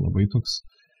jų buvo labai toks,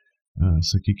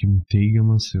 sakykime,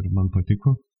 teigiamas ir man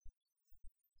patiko.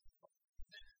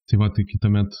 Tai va, tai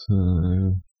kitąmet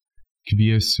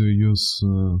kviesiu jūs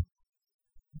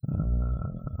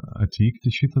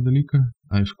atvykti šitą dalyką.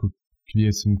 Aišku,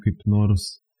 kviesim kaip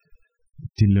nors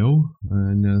tyliau,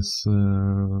 nes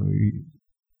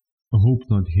Hope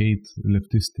Not Hate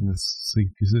leftistinis,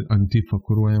 Antifa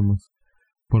kuruojamas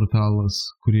portalas,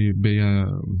 kurį beje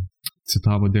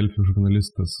citavo Delfi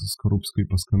žurnalistas Skorupskui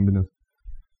paskambinęs.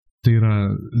 Tai yra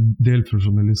Delfi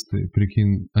žurnalistai, prikin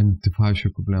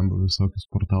antifašikų blemba visokius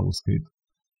portalus skaito.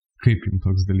 Kaip jums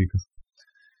toks dalykas?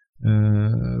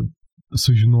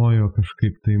 Sužinojo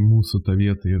kažkaip tai mūsų tą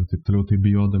vietą ir taip toliau, tai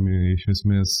bijodami iš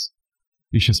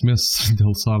esmės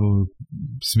dėl savo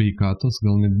sveikatos,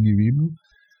 gal net gyvybių.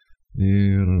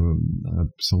 Ir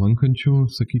apsilankančių,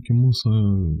 sakykime, mūsų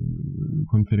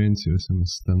konferencijose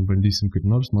mes ten bandysim kaip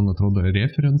nors, man atrodo,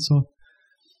 referenco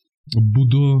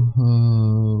būdu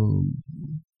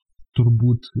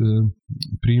turbūt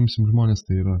priimsim žmonės,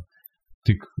 tai yra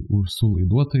tik su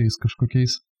laiduotojais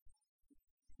kažkokiais.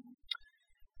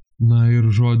 Na ir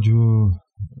žodžiu,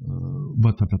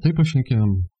 bet apie tai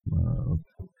pašnekėjom.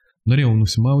 Norėjau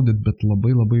nusimaudyti, bet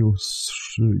labai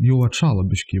jau atšalo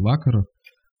biškiai vakarą.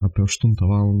 Apie 8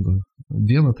 valandą.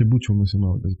 Dieną tai būčiau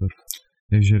nusimaudęs, bet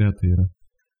ežere tai yra.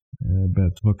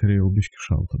 Bet vakarė jau biški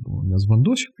šalta buvo. Nes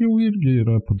vanduo šiaip jau irgi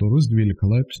yra padorus, 12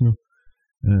 laipsnių.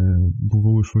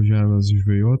 Buvau išvažiavęs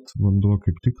žvejot, vanduo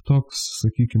kaip tik toks,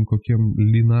 sakykime, kokiem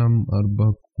linam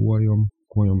arba kuojom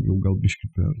jau gal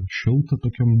biški per šiltą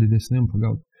tokiom didesnėm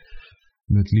pagaut.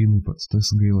 Bet lynai pats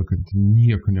tas gaila, kad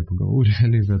nieko nepagavau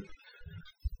realiai, bet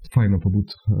faina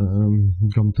pabūt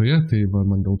gamtoje, tai va,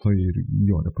 man dėl to ir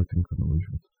Jorė patinka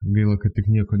nuvažiuoti. Gaila, kad tik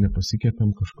nieko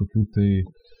nepasikėpėm, kažkokių tai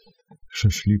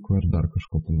šašlykų ar dar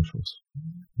kažko panašaus.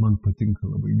 Man patinka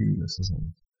labai grilės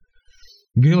sezonas.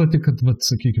 Gaila tik, kad,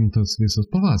 sakykime, tas visas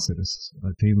pavasaris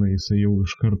ateina, jisai jau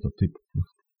iš karto taip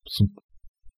su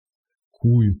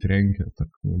kūjų trenkia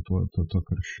tuo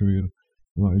karščiu ir,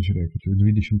 žiūrėkit, jau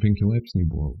 25 laipsniai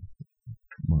buvo,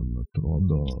 man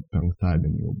atrodo,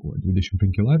 penktadienį jau buvo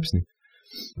 25 laipsniai,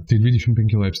 tai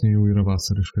 25 laipsniai jau yra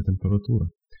vasariška temperatūra.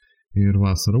 Ir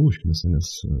vasara užknisa, nes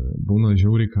būna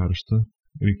žiauriai karšta,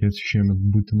 reikės šiemet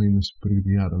būtinai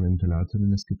nusipirkti gerą ventiliatorių,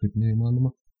 nes kitaip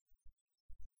neįmanoma.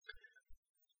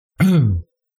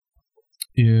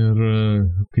 Ir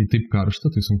kai taip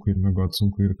karšta, tai sunku ir miegoti,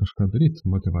 sunku ir kažką daryti,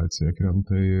 motyvacija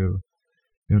krenta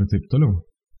ir taip toliau.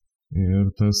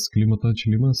 Ir tas klimato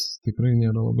atšilimas tikrai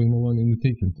nėra labai maloniai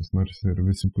nuteikiantis, nors ir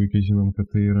visi puikiai žinom, kad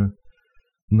tai yra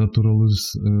natūralus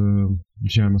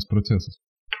žemės procesas.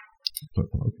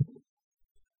 Palaukit.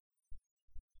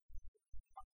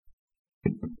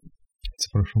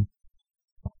 Atsiprašau.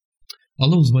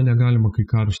 Alaus va negalima, kai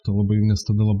karšta labai, nes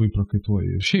tada labai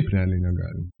prakaituoja. Ir šiaip realiai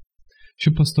negalima.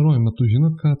 Šiaip pastaruoju metu,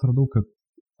 žinot ką, atradau, kad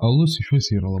alus iš vis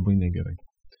yra labai negerai.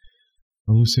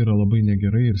 Alus yra labai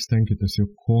negerai ir stenkitės jo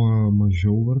kuo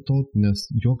mažiau vartot, nes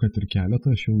jo, kad ir keletą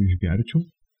aš jau išgerčiau,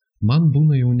 man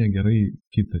būna jau negerai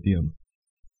kitą dieną.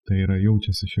 Tai yra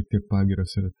jaučiasi šiek tiek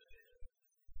pagiras ir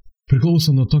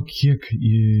priklauso nuo to, kiek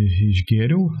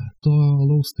išgėriau to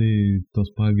alaus, tai tos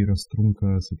pagiras trunka,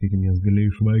 sakykime, jas gali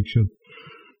išvaikščioti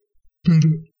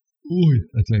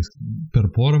per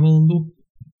porą valandų,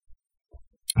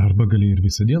 arba gali ir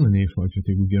visą dieną neišvaikščioti,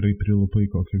 jeigu gerai prilupai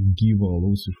kokio gyvo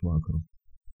alaus iš vakaro.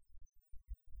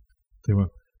 Tai va,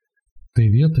 tai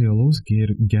vietoj alaus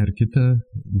gerkite,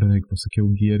 beveik pasakiau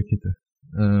gerkite,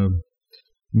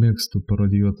 mėgstu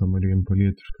parodijuotą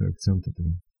marijampolietišką akcentą.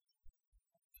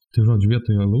 Tai žodžiu,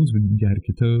 vietoje alaus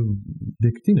gerkite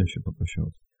degtinę šią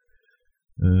paprasčiausiai.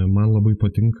 Man labai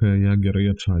patinka ją gerai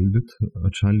atšaldyt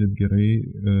gerai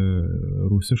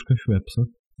rusišką švepsą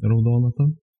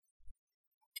raudonatą,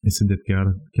 įsidėt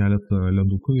keletą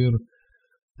ledukų ir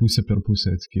pusę per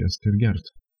pusę atskiesti ir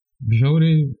gerti.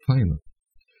 Žiauriai faina.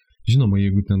 Žinoma,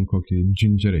 jeigu ten kokį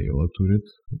ginger ale turit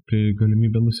prie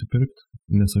galimybę nusipirkti,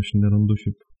 nes aš nerandu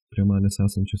šiaip prie manęs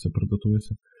esančiose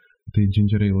parduotuvėse, tai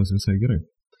ginger ale'as visai gerai.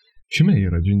 Šiame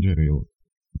yra ginger ale.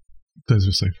 Tas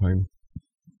visai fain.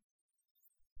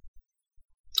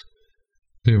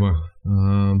 Tai va,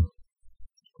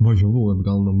 važiavau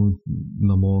atgal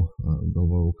namo,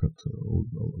 galvojau, kad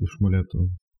iš Molėtų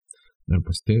dar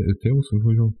pas tėvus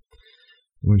važiavau.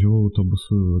 Važiavau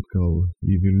autobusu atgal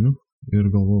į Vilnių ir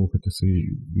galvojau, kad jisai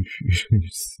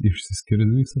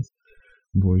išsiskirs visas.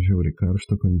 Buvo žiauriai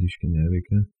karšta, kondiškė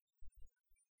neveikia.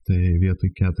 Tai vietoj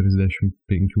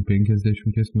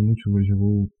 45-50 minučių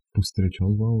važiavau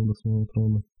 2:30 valandos, man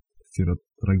atrodo. Tai yra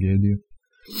tragedija.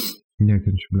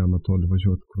 Nekenčiu, blema, toli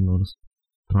važiuoti kur nors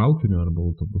traukiniu arba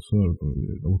autobusu arba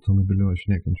automobiliu, aš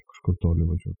nekenčiu kažkur toli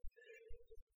važiuoti.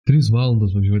 3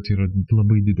 valandas važiuoti yra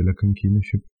labai didelė kankinė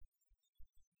šiaip.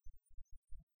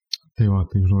 Tai va,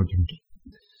 tai žodžiu.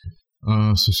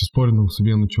 Susisporinau su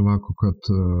vienu čiavaku, kad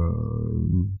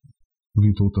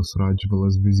Vytautas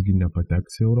Radžvilas visgi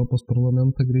nepateks į Europos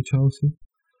parlamentą greičiausiai,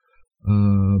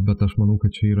 bet aš manau,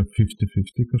 kad čia yra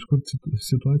 50-50 kažkur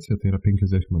situacija, tai yra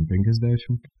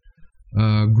 50-50.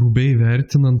 Grubiai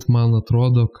vertinant, man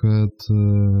atrodo, kad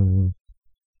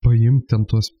paimti ten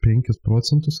tuos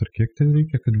 5%, ar kiek ten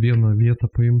reikia, kad vieną vietą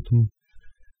paimtum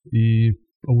į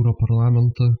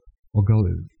Europarlamentą, o gal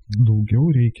daugiau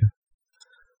reikia.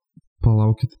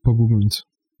 Palaukit, paguglinsiu.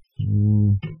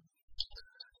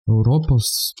 Europos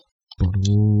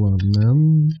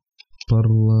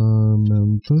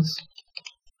parlamentas,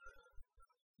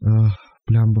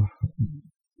 blemba,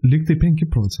 lyg tai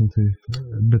 5%,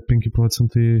 bet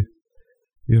 5%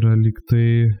 yra lyg tai,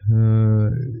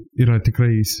 yra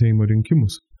tikrai į Seimo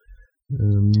rinkimus.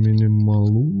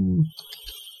 Minimalus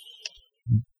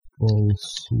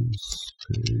balsų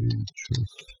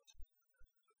skaičius.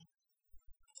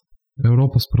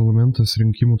 Europos parlamentas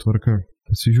rinkimų tvarka.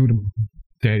 Pasižiūrim.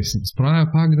 Teisinis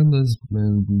pagrindas,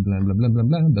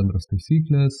 bendras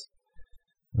taisyklės,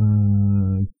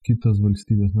 kitas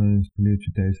valstybės narės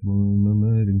piliečių teisų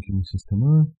rinkimų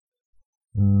sistema,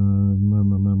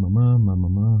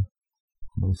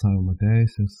 balsavimo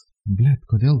teisės.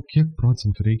 Kodėl, kiek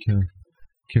procentų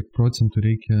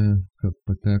reikia, kad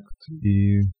patekt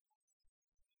į...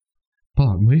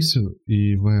 Nueisiu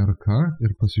į VRK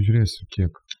ir pasižiūrėsiu,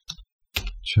 kiek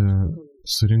čia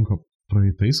surinko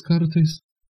praeitais kartais.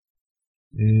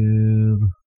 Ir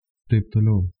taip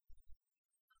toliau.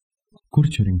 Kur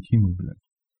čia rinkimai,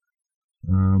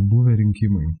 buvę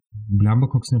rinkimai.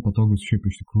 Blemba, koks nepatogus šiaip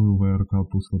iš tikrųjų VRK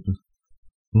puslapis.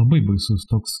 labai baisus,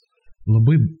 toks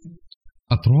labai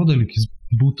atrodo, lyg jis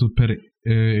būtų per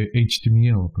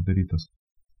HTML padarytas.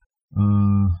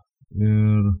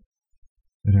 Ir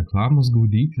reklamos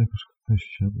gaudyklė kažkas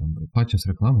čia, pačias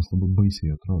reklamos labai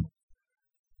baisiai atrodo.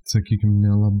 Sakykime,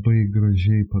 nelabai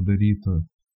gražiai padaryta.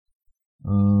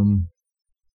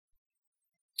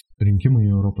 Rinkimai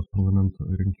į Europos parlamentą,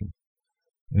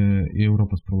 į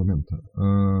Europos parlamentą.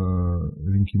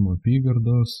 Rinkimų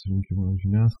apygardos, rinkimų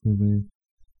žiniasklaidai,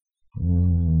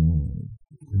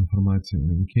 informacija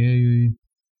rinkėjui,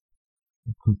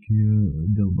 kokie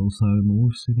dėl balsavimo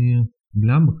užsienyje.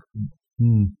 Blemba.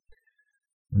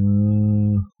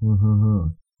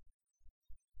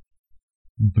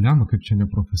 Blemba, kaip čia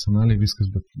neprofesionaliai viskas,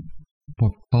 bet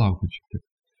palaukit šiek tiek.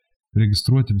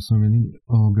 Registruoti visuomenį.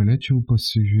 O galėčiau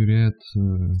pasižiūrėti,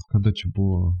 kada čia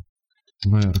buvo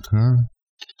VRK,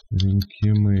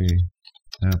 rinkimai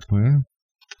EP,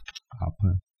 AP.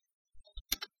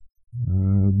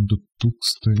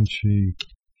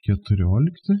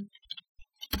 2014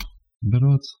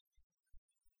 berods.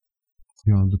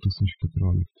 Jo,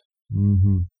 2014.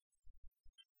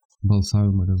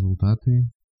 Balsavimo rezultatai.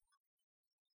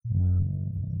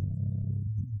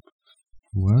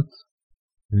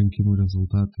 Rinkimų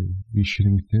rezultatai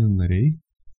išrinkti nariai.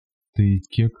 Tai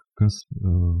kiek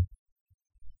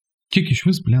iš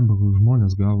vis blemba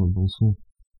žmonės gavo balsų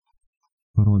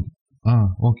parodyti.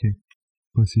 Ok.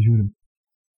 Pasižiūrim.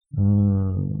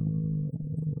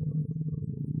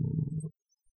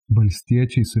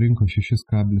 Valstiečiai surinko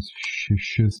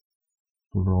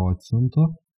 6,6%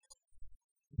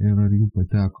 ir ar jų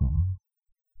pateko?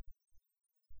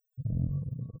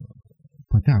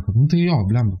 Pateko. Nu tai jo,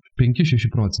 blemba,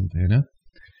 5-6%, ne?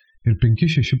 Ir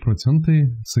 5-6%,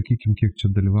 sakykime, kiek čia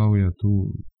dalyvauja tų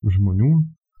žmonių,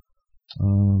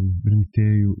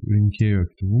 rinkėjų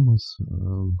aktyvumas.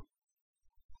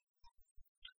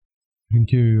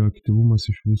 Rinkėjų aktyvumas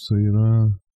iš viso yra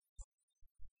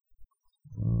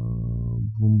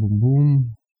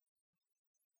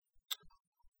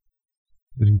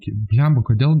Blemba,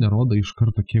 kodėl nerodo iš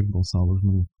karto, kiek balsavo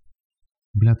žmonių?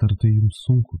 Blet, ar tai jums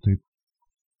sunku? Taip.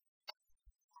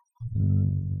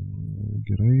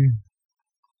 Gerai.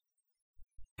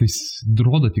 Tai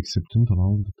rodo tik 7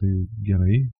 valandą, tai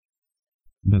gerai.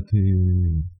 Bet tai...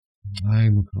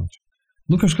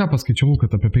 Nu kažką paskaičiavau,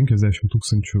 kad apie 50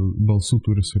 000 balsų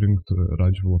turi surinkti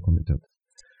Radžvilo komitetas.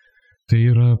 Tai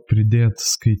yra pridėt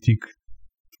skaityk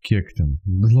kiek ten.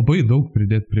 Labai daug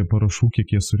pridėt prie parašų, kiek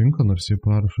jie surinko, nors jie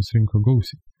parašus rinko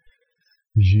gausiai.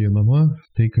 Žinoma,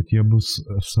 tai, kad jie bus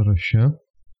sąraše,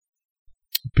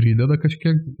 prideda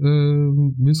kažkiek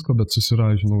visko, bet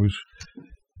susiražinau iš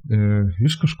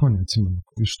kažko, neatsimenu.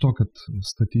 Iš to, kad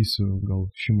statysiu gal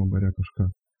šimo bare kažką.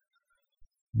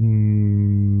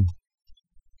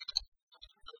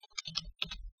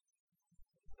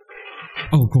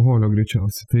 Alkoholio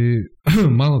greičiausiai. Tai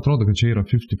man atrodo, kad čia yra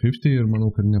 50-50 ir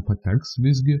manau, kad nepateks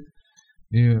visgi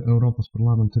į Europos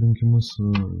parlamento rinkimus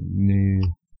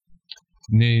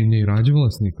nei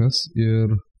Radžvilas, nei kas.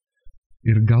 Ir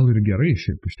gal ir gerai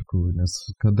šiaip iš tikrųjų, nes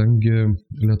kadangi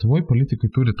Lietuvoje politikai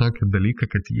turi tokį dalyką,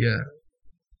 kad jie,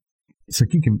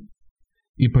 sakykime,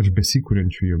 ypač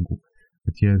besikuriančių jėgų,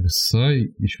 kad jie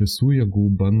iš visų jėgų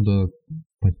bando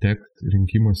patekti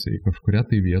rinkimuose į kažkurią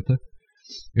tai vietą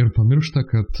ir pamiršta,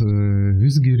 kad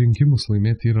visgi rinkimus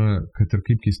laimėti yra, kad ir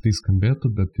kaip keistai skambėtų,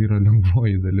 bet yra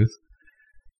lengvoji dalis.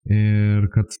 Ir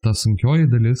kad ta sunkioji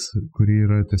dalis, kuri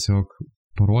yra tiesiog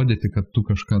parodyti, kad tu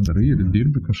kažką darai ir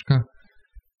dirbi kažką,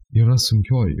 yra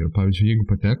sunkioji. Ir pavyzdžiui, jeigu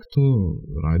patektų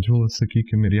Radžvilas,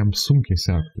 sakykime, ir jam sunkiai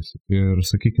sektųsi. Ir,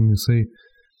 sakykime, jisai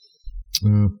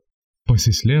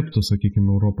pasislėptų, sakykime,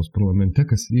 Europos parlamente,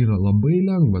 kas yra labai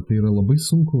lengva, tai yra labai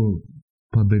sunku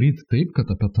padaryti taip, kad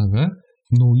apie tave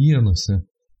naujienose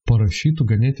parašytų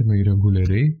ganėtinai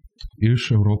reguliariai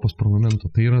iš Europos parlamento.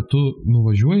 Tai yra, tu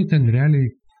nuvažiuoji ten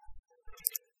realiai,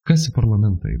 kas į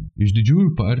parlamentą eina. Iš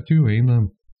didžiųjų partijų eina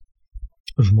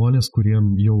žmonės,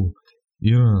 kuriem jau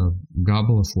yra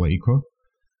gabalas laiko,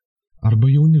 arba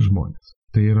jauni žmonės.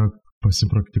 Tai yra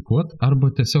pasipraktikuoti,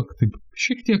 arba tiesiog taip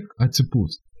šiek tiek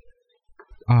atsipūst.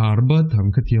 Arba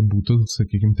tam, kad jie būtų,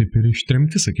 sakykime, taip ir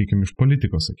ištremti, sakykime, iš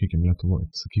politikos, sakykime, Lietuvoje.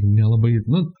 Sakykime, nelabai,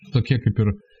 tokie kaip ir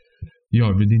jo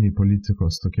vidiniai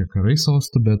politikos, tokie karai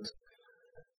sostų, bet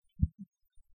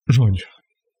žodžiu.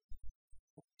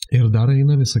 Ir dar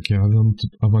eina visokie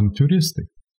avantiūristai.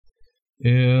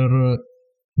 Ir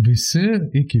visi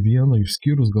iki vieno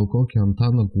išskyrus gal kokį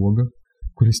Antaną Guogą,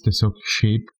 kuris tiesiog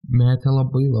šiaip metė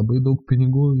labai, labai daug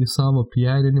pinigų į savo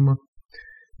piarinimą,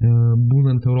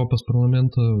 būnant Europos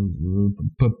parlamente,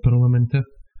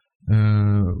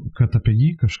 kad apie jį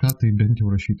kažką tai bent jau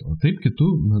rašyti. O taip kitų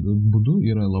būdų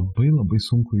yra labai labai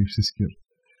sunku išsiskirti.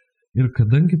 Ir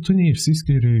kadangi tu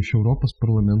neišsiskiri iš Europos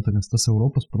parlamento, nes tas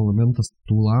Europos parlamentas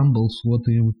tūlam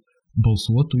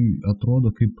balsuotojui atrodo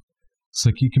kaip,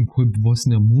 sakykim, kaip vos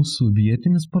ne mūsų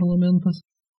vietinis parlamentas.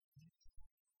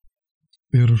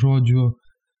 Ir žodžiu,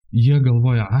 jie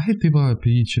galvoja, tai va,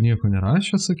 apie jį čia nieko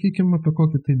nerašė, sakykim, apie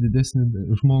kokį tai didesnį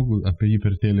žmogų, apie jį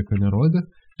per teliką nerodė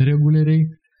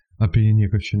reguliariai, apie jį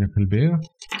niekas čia nekalbėjo.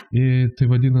 Ir tai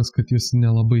vadinas, kad jis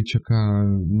nelabai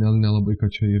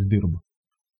ką čia ir dirba.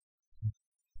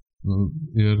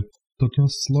 Ir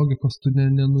tokios logikos tu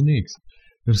nenuneiksi.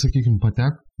 Ir, sakykim,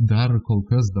 patek dar kol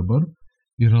kas dabar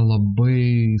yra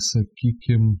labai,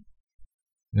 sakykim,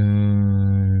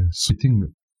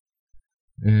 sudėtinga.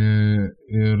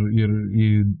 Ir į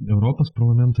Europos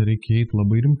parlamentą reikia eiti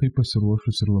labai rimtai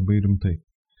pasiruošus ir labai rimtai.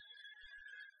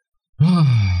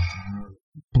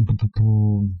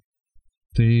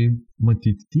 Tai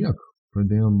matyti tiek.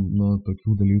 Pradėjom nuo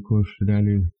tokių dalykų, aš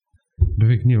realiai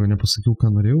beveik nieko nepasakiau, ką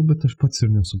norėjau, bet aš pats ir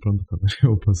nesuprantu, ką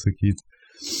norėjau pasakyti.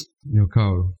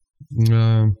 Juokauju.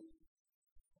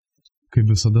 Kaip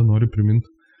visada noriu priminti,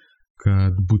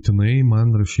 kad būtinai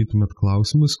man rašytumėt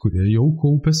klausimus, kurie jau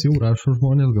kaupės, jau rašo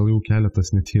žmonės, gal jau keletas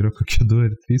net yra kokie 2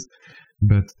 ar 3,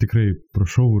 bet tikrai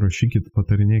prašau, rašykit,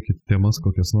 patarinėkit temas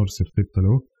kokias nors ir taip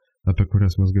toliau, apie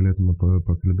kurias mes galėtume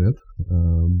pakalbėti.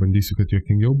 Bandysiu, kad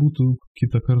juokingiau būtų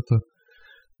kitą kartą.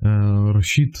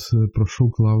 Rašyt, prašau,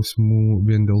 klausimų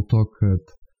vien dėl to, kad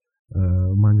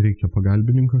man reikia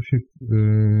pagalbininko šiek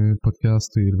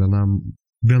podcast'ui ir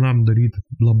vienam daryti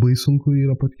labai sunku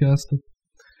yra podcast'ą.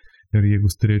 Ir jeigu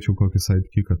turėčiau kokį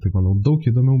sidekicką, tai manau daug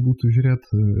įdomiau būtų žiūrėti,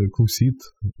 klausyti,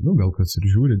 gal kas ir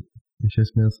žiūri iš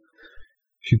esmės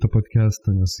šitą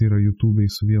podcastą, nes yra YouTube'ai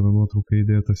su viena nuotrauka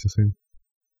įdėtas jisai.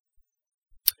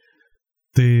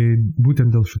 Tai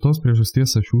būtent dėl šitos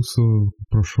priežasties aš jūsų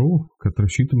prašau, kad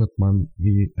rašytumėt man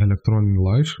į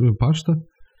elektroninį paštą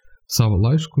savo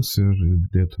laiškus ir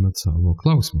dėtumėt savo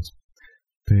klausimus.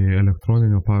 Tai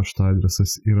elektroninio pašto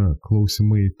adresas yra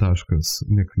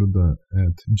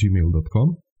klausimai.nekliuda@gmail.com.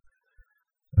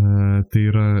 Tai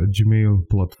yra Gmail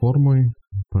platformoj,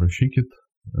 parašykit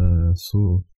su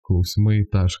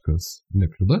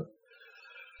klausimai.nekliuda.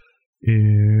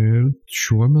 Ir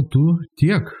šiuo metu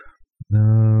tiek.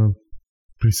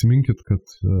 Prisiminkit, kad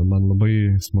man labai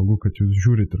smagu, kad jūs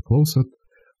žiūrit ir klausot,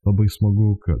 labai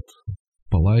smagu, kad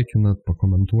palaikinat,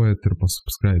 pakomentuojat ir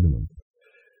pasubscribinat.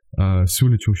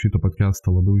 Siūlyčiau šitą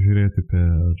podcastą labiau žiūrėti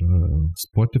per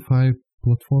Spotify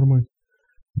platformą,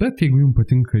 bet jeigu jums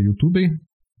patinka YouTube'ai,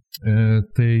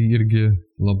 tai irgi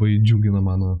labai džiugina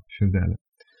mano širdelę.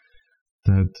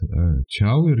 Tad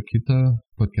čiau ir kitą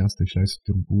podcastą išleisiu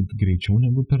turbūt greičiau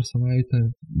negu per savaitę,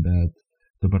 bet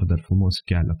dabar dar filmuosiu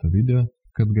keletą video,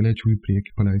 kad galėčiau į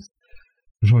priekį paleisti.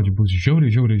 Žodžiu, bus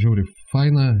žiauriai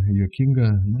faina,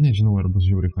 juokinga, nežinau ar bus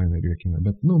žiauriai faina ir juokinga,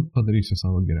 bet padarysiu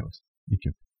savo geriausią.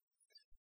 Iki.